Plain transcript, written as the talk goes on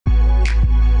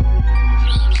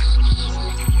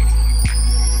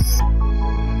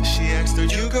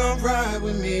ride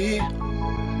with me.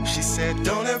 She said,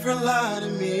 don't ever lie to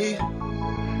me.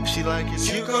 She like,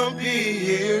 is you gon' be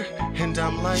here? And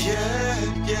I'm like, yeah,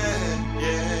 yeah,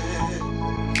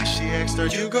 yeah. She asked her,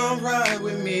 you gon' ride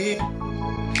with me?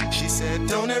 She said,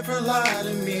 don't ever lie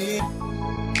to me.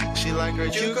 She like, are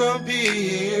you gon' be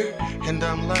here? And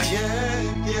I'm like, yeah,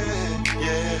 yeah,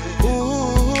 yeah.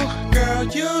 Ooh, girl,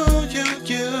 you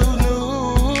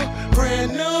new,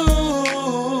 brand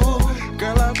new.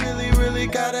 Girl, I really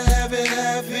gotta have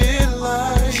it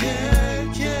like, yeah,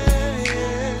 yeah,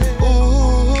 yeah.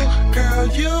 Ooh, girl,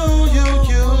 you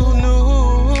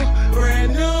new,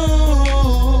 brand new.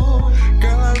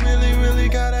 Girl, I really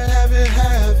gotta have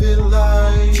it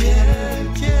like, yeah,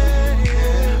 yeah,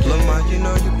 yeah. Lamar, you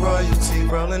know you royalty,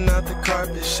 rolling out the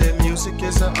carpet shit. Music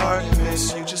is an art,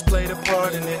 miss. You just played a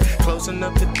part in it. Closing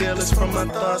up the deal is from my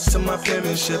thoughts to my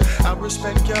penmanship. I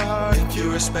respect your heart if you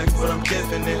respect what I'm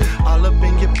giving it. All up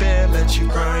in your bed, let you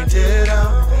grind it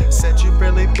out. Said you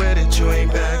really with it, you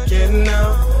ain't backing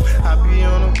out. I'll be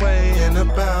on the way in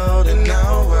about an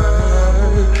hour,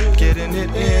 getting it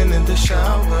in the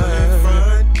shower.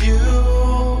 Front you,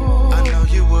 I know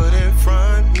you wouldn't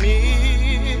front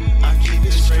me. I keep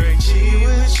it straight G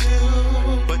with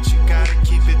you, but you gotta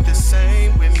keep it the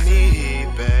same with me,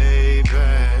 baby.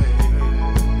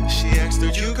 She asked her,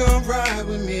 you gon' ride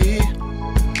with me?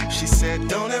 She said,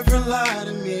 don't ever lie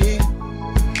to me.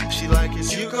 She like,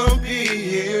 is you gon' be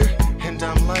here? And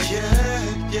I'm like, yeah,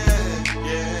 yeah,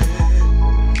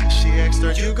 yeah. She asked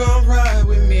her, you gon' ride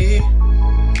with me?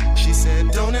 She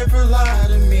said, don't ever lie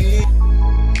to me.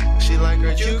 She like,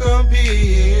 are you gon' be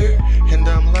here? And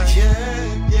I'm like,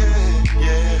 yeah, yeah,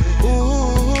 yeah.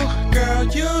 Ooh, girl,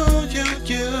 you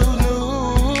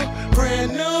new,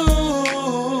 brand new.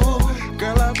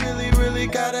 Girl, I really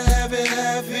gotta have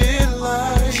it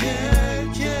like, yeah,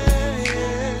 yeah,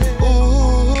 yeah.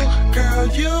 Ooh, girl,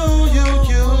 you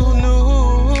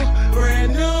new,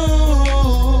 brand new.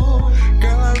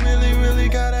 Girl, I really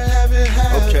gotta have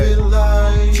it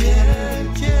like, yeah,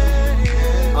 yeah,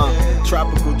 yeah.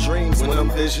 Tropical dreams when I'm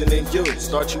visioning you.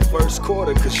 Start you first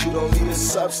quarter, cause you don't need a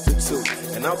substitute.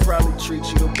 And I'll probably treat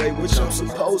you the way which I'm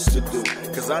supposed to do,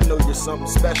 cause I know you're something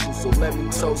special, so let me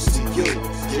toast to you.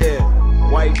 Yeah,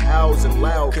 white owls and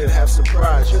loud could have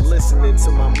surprise. You're listening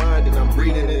to my mind and I'm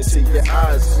reading into your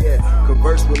eyes. Yeah,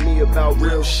 converse with me about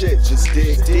real shit, just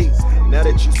dig deep. Now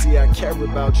that you see I care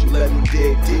about you, let me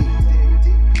dig deep.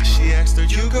 She asked her,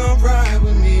 you gon' ride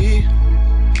with me?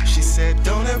 She said,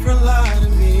 don't ever lie to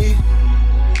me.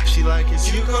 She like,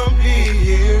 is you gon' be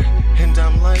here? And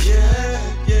I'm like, yeah,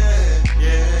 yeah,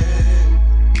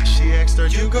 yeah. She asked her,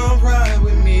 you gon' ride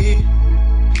with me?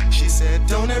 She said,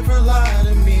 don't ever lie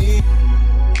to me.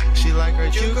 She like, are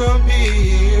you gon' be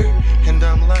here? And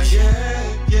I'm like, yeah,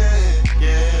 yeah,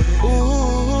 yeah.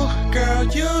 Ooh, girl,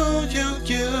 you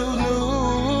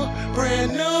new,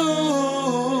 brand new.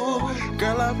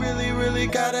 Girl, I really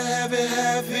gotta have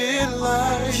it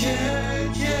like,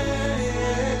 yeah, yeah,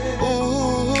 yeah.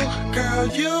 Ooh, girl,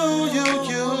 you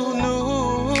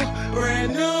new,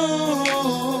 brand new.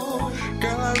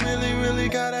 Girl, I really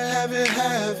gotta have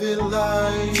it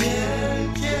like, yeah.